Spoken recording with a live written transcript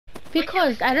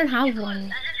Because I don't have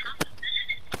one.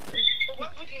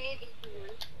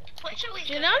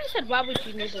 You know, I said, why would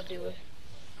you need a duo?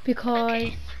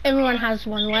 Because everyone has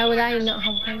one. Why would I not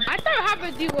have one? I don't have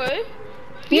a duo.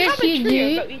 We Yes, have a you trio,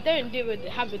 do. but we don't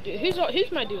have a duo.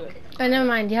 Who's my duo? Oh, never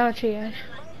mind. You have a trio.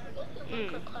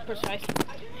 Precisely.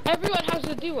 Everyone has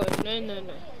a duo. No.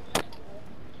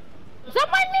 Is that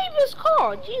my neighbor's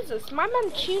car? Jesus, my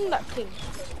man tuned that thing.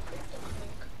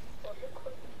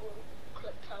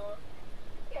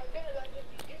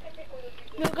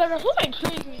 No, guys, I feel like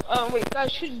playing. Oh wait,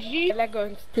 guys, should you Lego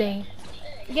and Play.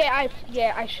 Yeah,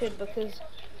 I should because.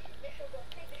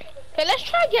 Okay, let's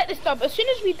try and get this done. As soon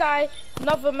as we die,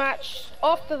 another match.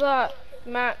 After that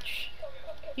match,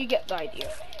 you get the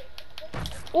idea.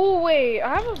 Oh wait,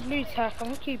 I have a blue tack.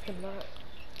 I'm keeping that.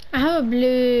 I have a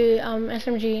blue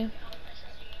SMG.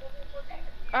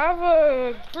 I have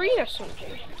a green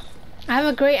SMG. I have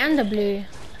a grey and a blue.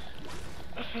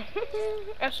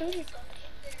 SMG.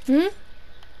 Hmm?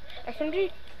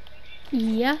 SMG.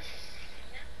 Yes.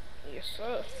 Yes,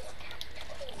 sir.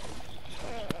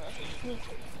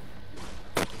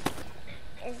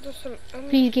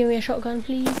 Please give me a shotgun,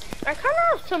 please. I kind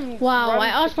of have some. Wow, I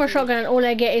asked for a shotgun and all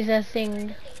I get is a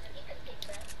thing.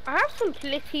 I have some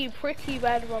pretty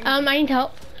bad ones. I need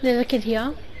help. There's a kid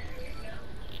here.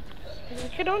 There's a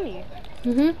kid on you.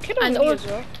 Kid on And me as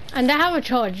well. And I have a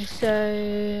charge,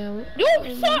 so.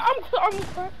 Yo, sir, I'm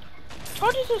crap.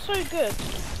 Charges are so good.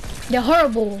 They're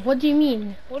horrible. What do you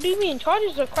mean? What do you mean?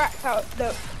 Charges are cracked out.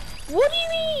 What do you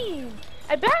mean?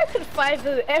 I bet I could find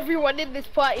everyone in this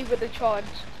party with a charge.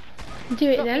 Do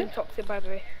it Not then. being toxic, by the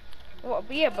way. What?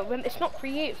 But yeah, but when it's not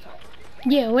creative time.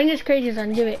 Yeah, when it's creative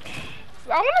time, do it.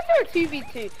 I want to do a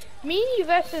 2v2. Me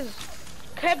versus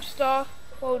Kebstar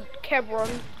or Kebron.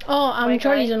 Oh,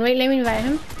 Charlie's on. Wait, let me invite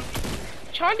him.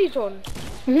 Charlie's on.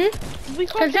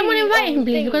 Can someone invite him,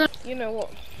 please? Because you know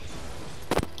what?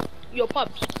 Your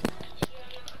pubs.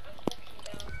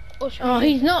 Oh,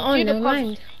 he's not on. Never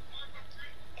mind.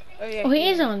 Oh, yeah, Oh, he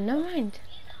is on. Never mind.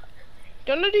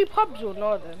 Do you want to do pubs or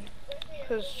not then?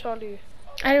 Because Charlie.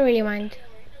 I don't really mind.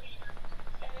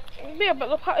 Yeah,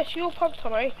 but it's your pub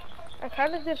time, right? I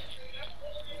kind of did.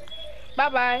 Bye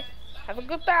bye. Have a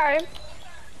good time.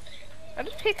 I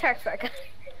just pickaxe that guy.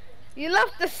 You love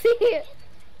to see it.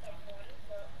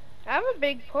 I have a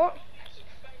big pot.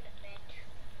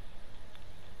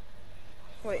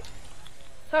 Wait.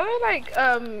 Something like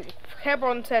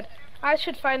Hebron said I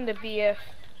should find the BF.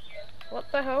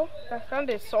 What the hell? That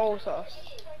sounded soul sauce.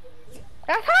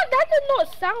 That did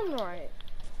not sound right.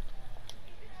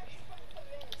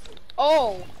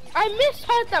 Oh, I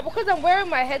misheard that because I'm wearing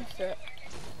my headset.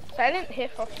 So I didn't hear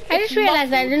her. I just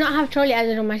realized that I do not have Charlie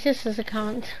added on my sister's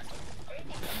account.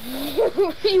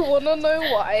 You wanna know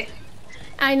why?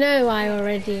 I know why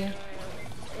already.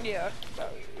 Yeah.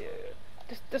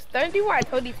 Just don't do what I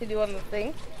told you to do on the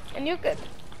thing, and you're good.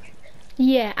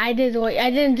 Yeah, I did what I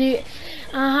didn't do.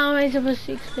 How am I supposed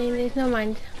to explain this? No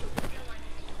mind.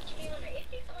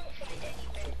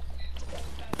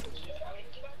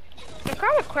 I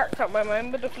kind of cracked up my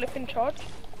mind with the flipping charge.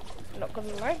 I'm not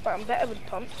gonna lie, but I'm better with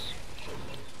pumps.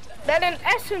 Then an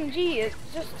SMG is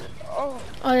just oh.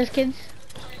 Oh, there's kids.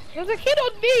 There's a kid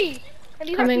on me. And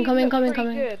he's coming.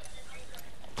 Good.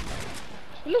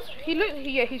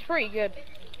 Yeah, he's pretty good.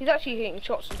 He's actually hitting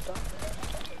shots and stuff.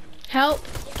 Help!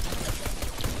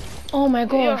 Oh my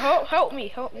gosh. Yeah, help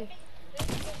me.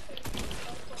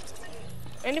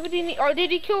 Anybody need? Oh, did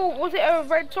he kill? Was it a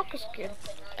red soccer skin?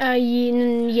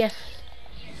 Yes.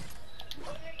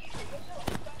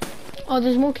 Oh,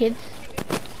 there's more kids.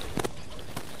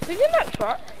 Who's in that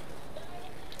truck?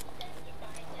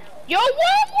 Yo,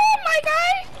 what, my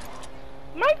guy?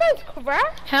 My guy's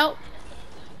crap. Help!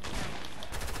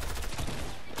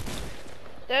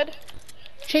 Dead.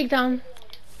 Shake down.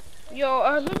 Yo,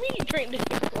 let me drink this.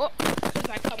 What?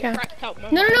 Like I'm cracked out,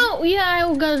 man. No. Yeah, I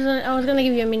was gonna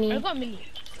give you a mini. I got a mini.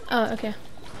 Oh, okay.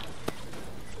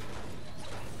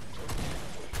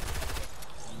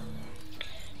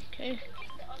 Okay.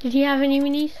 Did you have any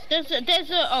minis? There's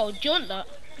a. Oh, do you want that?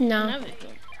 No.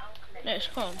 No, it's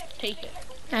calm. Take it.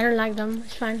 I don't like them.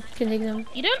 It's fine. You can take them.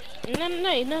 You don't?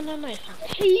 No.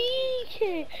 Take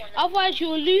it. Otherwise,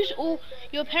 you'll lose all.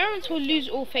 Your parents will lose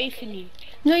all faith in you.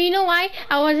 No, you know why?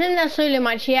 I was in that solo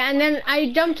match here, and then I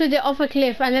jumped to the off a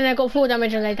cliff, and then I got 4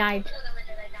 damage and I died.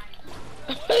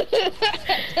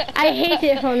 I hate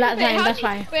it from that time. That's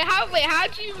why. Wait, how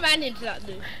do you manage that,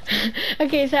 though?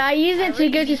 Okay, so I used it to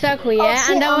go to circle, yeah,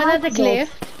 and I was at the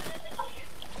cliff.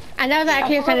 And I was at a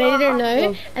cliff and I didn't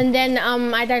know, and then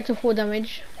I died to 4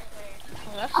 damage.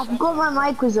 I've got my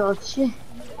mic was off.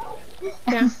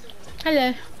 Yeah.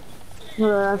 Hello.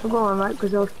 I forgot my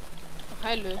Microsoft.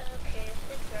 Hello.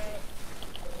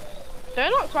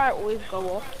 Don't not try to always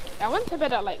go off. I went to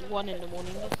bed at like 1 in the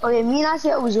morning. Oh yeah, me and I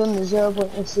said I was on the 0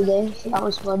 point yesterday, so that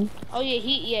was fun. Oh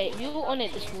yeah, you were on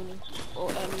it this morning. Or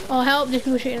earlier. Oh help, there's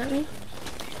people shooting at me.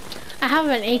 I have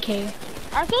an AK.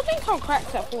 I still think I'm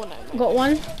cracked at Fortnite. Got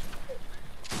one.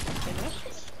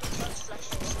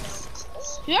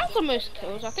 Who has the most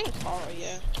kills? I think it's Tara,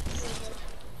 yeah.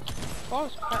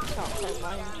 Tara's cracked out from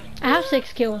mine. I have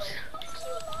 6 kills.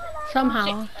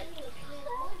 Somehow.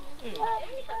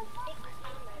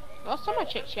 Last time I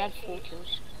checked, she had 4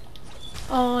 kills.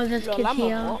 Oh, there's kids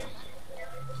here.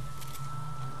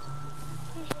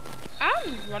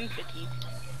 I'm run fatigue.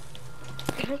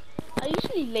 I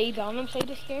usually lay down and play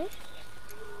this game.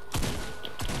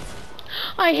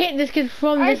 I hit this kid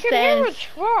from the stairs. I can hear a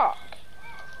truck.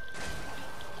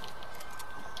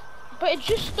 But it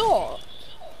just stopped.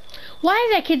 Why are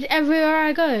there kids everywhere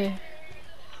I go?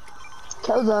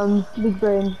 Kill them, big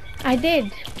brain. I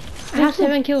did. I have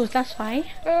 7 kills, that's fine.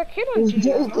 Kid on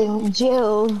joking,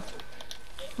 Jill.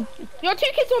 Yo, 2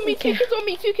 kids on me, 2 kids on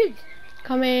me, 2 kids.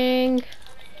 Coming.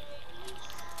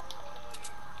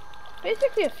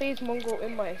 Basically a phase mongrel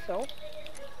in myself.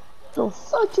 The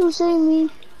fuck you saying me?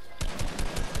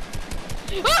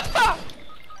 Yo,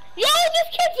 this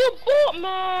kid's a bot,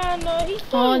 man. He's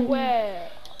so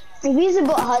wet. If he's a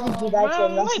bot, how did you die to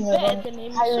him? Man, That's I'm better than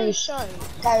him. He's so shy.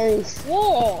 Tyrese.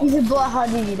 What? He's a bot, how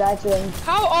did you die to him?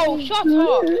 How? Oh, shut up.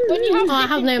 When you have I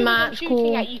have no match.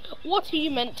 shooting at you, what are you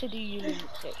meant to do, you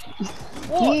lunatic?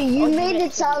 You made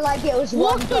it sound like it was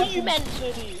one person. What are you meant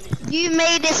to do? You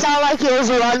made it sound like it was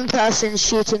one person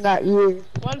shooting at you.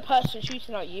 One person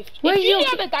shooting at you. Where If you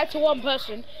ever die to one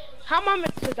person, how am I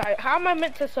meant to die? How am I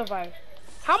meant to survive?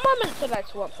 How am I meant to die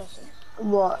to one person?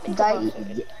 What?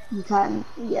 You can't.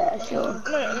 Yeah, sure.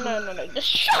 No. Just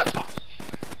shut up.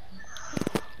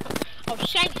 I'll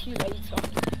shank you later.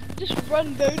 Just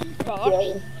run very fast.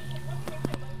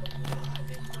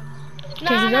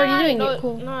 Yeah. He's already doing it,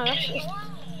 cool. No,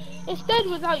 it's dead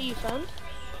without you, fam.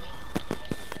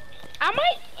 I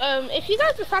might, if you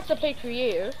guys decide to play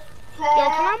creative, yo,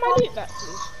 can I have my loot back,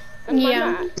 please? And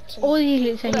Yeah, my mat. all these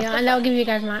loots are here, and I'll give you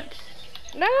guys mats.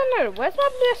 No. Where's my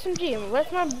blue SMG?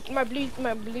 Where's my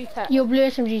blue tack? Your blue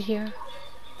SMG's here.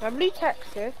 My blue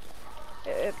tack's here.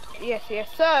 Yes,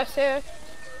 sir.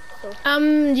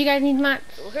 Do you guys need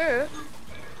mats? Here.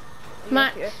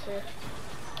 Mats. Yes.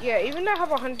 Yeah, even though I have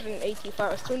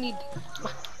 185, I still need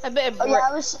a bit of. Oh yeah,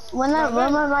 I was when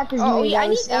my mic was moving, I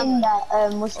was saying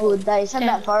that what's good? That said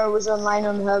that Farah was online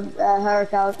on her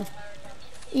account.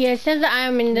 Yeah, it says that I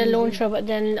am in the launcher, but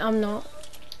then I'm not.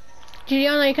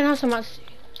 Juliana, you can have some mats.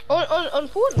 On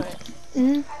Fortnite?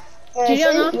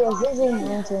 Juliana? Yes,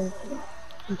 it's in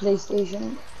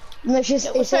PlayStation. No, it's just,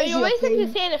 so you're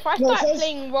basically saying if I start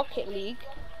playing Rocket League,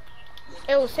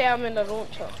 it will say I'm in the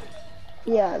launcher.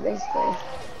 Yeah, basically.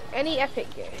 Any epic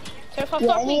game. So if I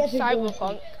start playing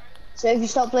Cyberpunk. So if you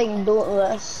start playing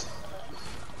Dauntless.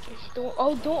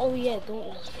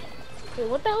 Dauntless. Wait,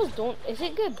 what the hell is Dauntless? Is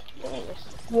it good? Dauntless.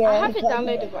 Yeah, I have it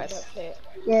downloaded, but I don't play it.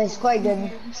 Yeah, it's quite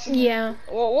good. Yeah.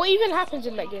 What even happens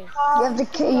in that game? You have to,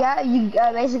 you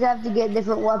basically have to get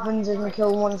different weapons and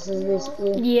kill monsters,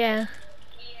 basically. Yeah.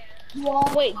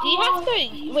 Wait, do you have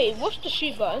to? Wait, what's the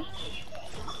shoot button?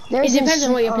 It depends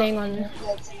on what you're playing on.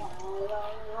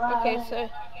 Okay, so.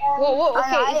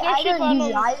 Okay, is there a shoot button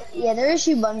on? Yeah, there is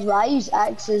shoot buttons, but I use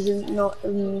axes and not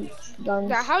guns.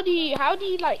 Now, how do you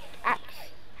like axe?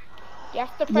 You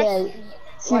have to press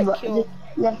kill.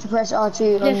 You have to press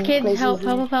R2. This kid, help.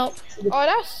 Oh,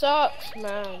 that sucks,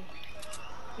 man.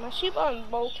 My shoot button's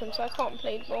broken, so I can't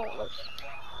play Dauntless.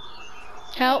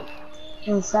 Help.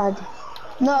 It's sad.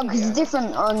 No, because it's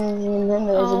different on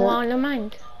Nintendo, isn't it? Oh, never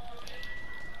mind.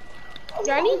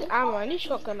 Yeah, I need ammo. I need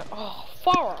shotgun. Oh,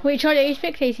 Farah. Wait, Charlie, are you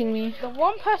spectating me? The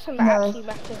one person that actually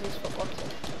matters is forgotten.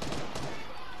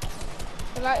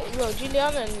 Like, yo,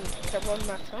 Julian and Kevin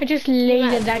matter. I just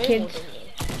lasered that kid.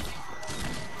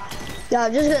 Yeah,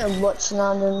 I'm just gonna watch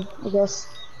now then, I guess.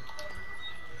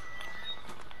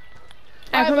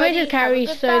 I promoted Carrie,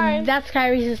 so that's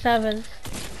Carrie's servers.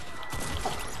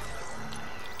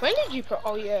 When did you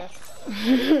oh yeah.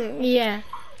 Yeah.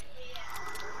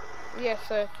 Yeah,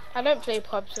 so I don't play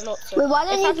pubs a lot. So wait, why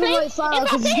don't you promote Farah?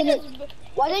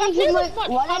 Why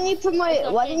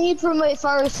don't you promote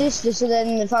Farah's sister so then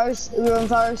we're on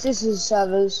Farah's sister's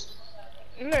servers?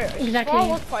 No, exactly. Farah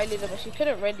was quite little, but she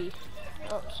couldn't ready.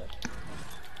 Oh, sorry.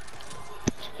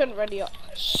 She couldn't ready up.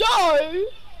 So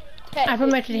I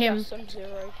promoted him.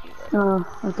 Oh,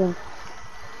 okay.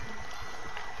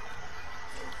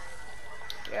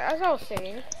 Yeah, as I was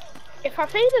saying, if I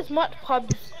played as much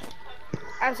pubs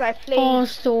as I play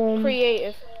Storm.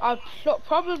 creative. I'd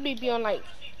probably be on like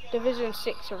Division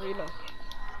 6 arena.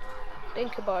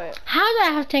 Think about it. How do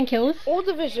I have 10 kills? Or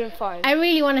Division 5. I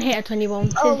really want to hit a 20 bomb.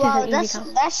 Oh wow, that's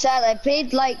sad. I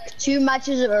played like 2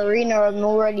 matches of arena and I'm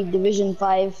already Division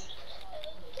 5. So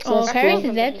Oh, Paris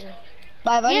is dead.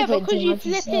 But I've only Yeah, played because 2 you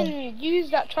matches, flipping use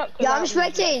that truck. Yeah, I'm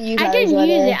spectating you guys. I didn't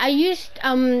use it. I used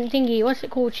thingy. What's it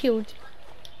called? Shield.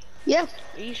 Yeah.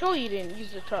 Are you sure you didn't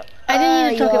use the truck? I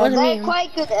didn't use the truck. It wasn't me.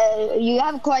 Quite good. You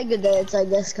have quite good edits, I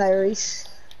guess, Kyrie's.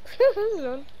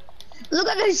 Look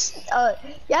at this.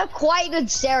 You have quite good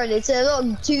staring. It's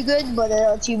not too good, but they're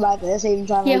not too bad at the same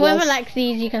time. Yeah, whoever likes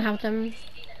these, you can have them.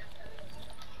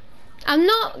 I'm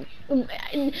not.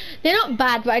 They're not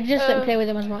bad, but I just don't play with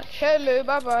them as much. Hello,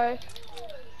 bye bye.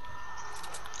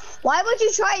 Why would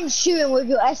you try and shoot him with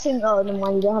your SN? Oh, never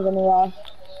mind. You don't have any AR.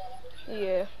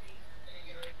 Yeah.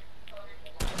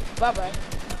 Bye bye.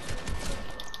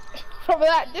 From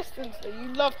that distance, though,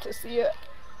 you love to see it.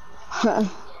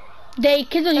 They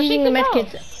kids are using the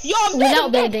medkits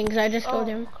without buildings. I just killed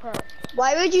him. Crap.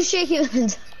 Why would you shake him?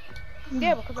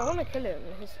 Yeah, because I want to kill him.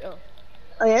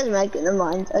 Oh, he has a medkit. Never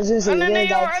mind. I was gonna say. No,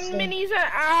 and minis and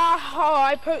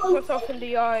I poked myself in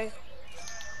the eye.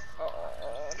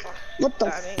 What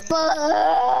the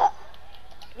fuck?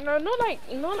 No, not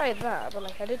like that, but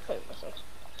like I did poke myself.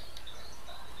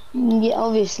 Yeah,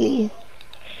 obviously.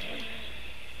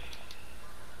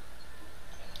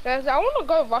 Guys, I want to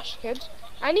go rush kids.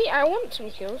 I want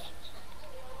some kills.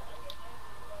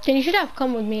 Then you should have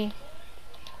come with me.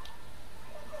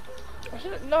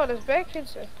 No, there's bare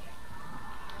kids there.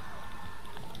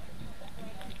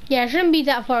 Yeah, I shouldn't be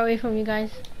that far away from you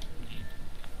guys.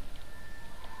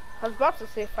 I was about to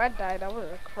say if I died, I would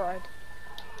have cried.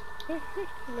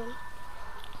 No.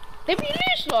 Did we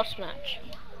lose last match?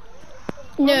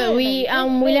 No, we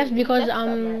left because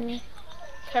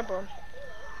Hebron.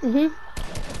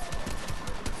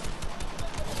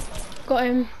 Got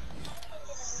him.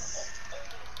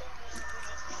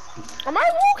 Am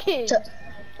I walking?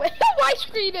 Wait, my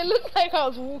screen, it looked like I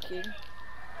was walking.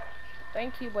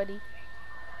 Thank you, buddy.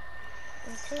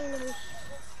 Okay,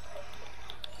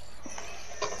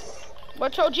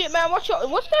 watch out, Jit man, watch out.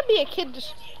 What's there be a kid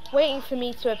just waiting for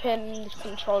me to appear in this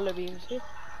controller beam, see?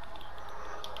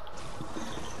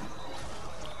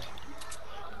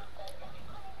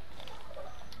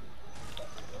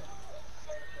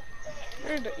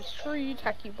 It's true, you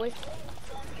tacky boy.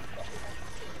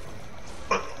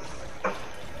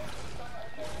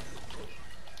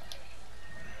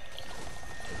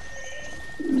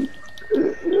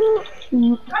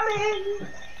 Coming.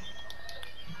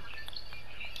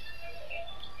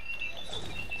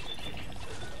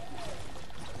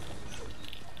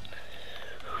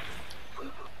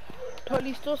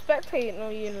 Totally still spectating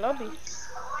or you in lobby?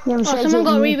 Yeah, oh, someone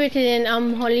got rebooted in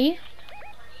Holly.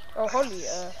 Oh, Holly,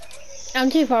 I'm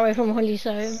too far away from Holly,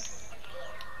 so.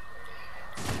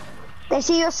 They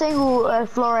see your single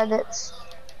floor edits.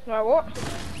 My what?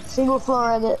 Single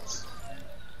floor edits.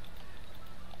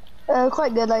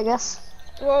 Quite good, I guess.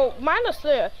 Well, mine are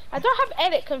slow. I don't have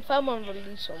edit confirm on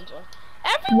release on them.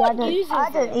 Everyone uses I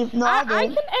don't even. I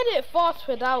can edit fast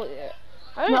without it.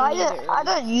 I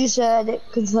don't use edit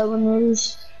confirm on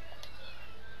release.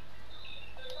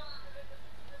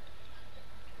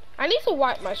 I need to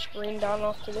wipe my screen down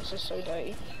after this is so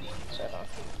dirty. So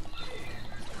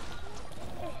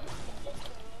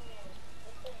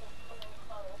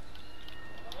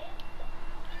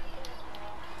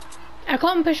I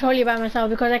can't push Holly by myself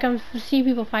because I can see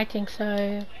people fighting,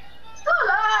 so.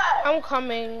 I'm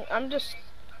coming. I'm just.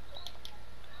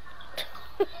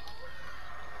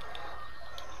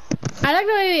 I like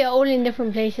the way we are all in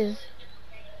different places.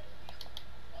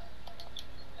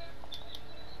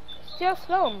 See how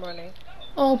slow I'm running.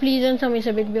 Oh, please don't tell me it's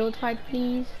a big build fight,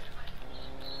 please.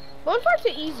 Build fights are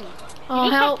easy. Oh,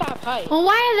 you just help. have to have height. Oh,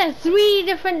 why are there 3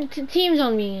 different teams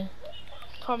on me?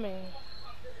 Coming.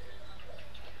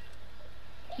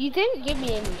 You didn't give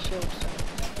me any shields.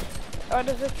 Oh,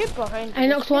 there's a kid behind you. I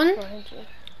knocked one.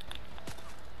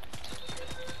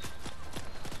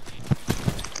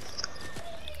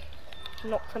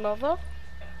 Knocked another.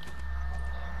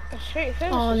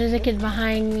 Oh, there's a kid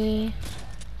behind me.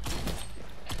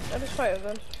 I just fight with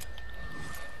them.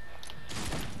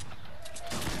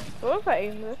 What was that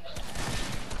aim with?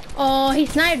 Oh, he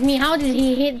sniped me. How did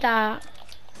he hit that?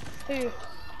 Who?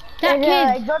 That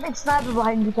kid. Exotic sniper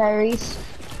behind you, Tyrese.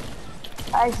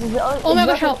 Oh my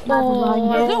gosh, help.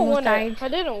 Oh, I didn't want died. it. I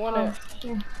didn't want it.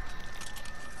 Yeah.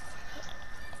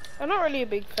 I'm not really a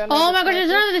big fan Oh of my gosh, there's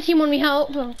another team on me.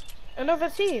 Help. Another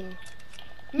team?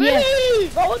 Yes.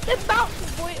 Move! Oh, they're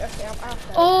bouncing, boy. Okay, I'm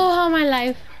after. Oh, how my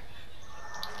life.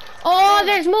 Oh,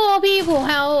 there's more people.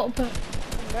 Help!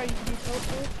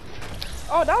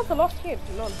 Oh, that was the last game.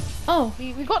 None. Oh.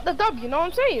 We got the dub. You know what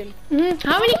I'm saying?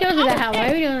 How many kills did I have?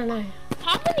 I really don't know.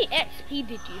 How many XP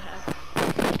did you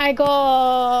have? I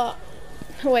got.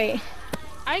 Wait.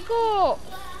 I got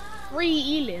 3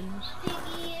 elims.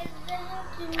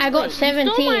 I got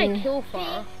 17. Kill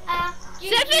for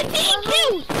 17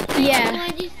 kills. Yeah.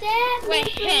 Wait,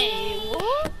 hey,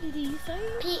 what did he say?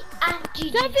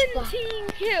 17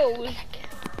 kills.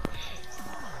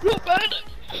 Not bad.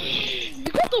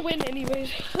 You got the win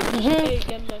anyways. Okay,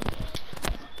 again then.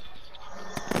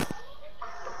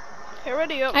 Okay,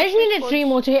 ready up. I just needed 3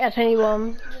 more to hit at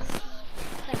 21.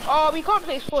 Oh, we can't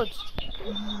play squads.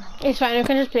 It's fine, we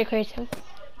can just play creative.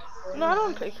 No, I don't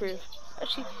want to play creative.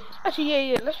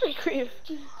 Actually, yeah, let's play creative.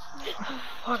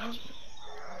 Hold on.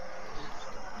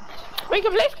 We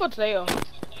can play squads later.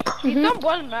 We've done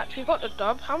 1 match, we got the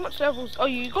dub. How much levels? Oh,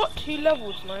 you got 2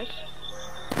 levels, nice.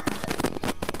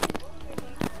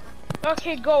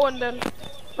 Okay, go on then.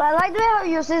 But I like the way how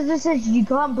your sister says you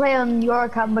can't play on your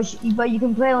account, but you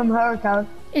can play on her account.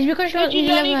 It's because Did you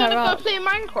level her gonna up. go play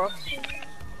Minecraft?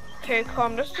 Okay,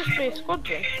 calm. Let's just play squad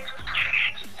then.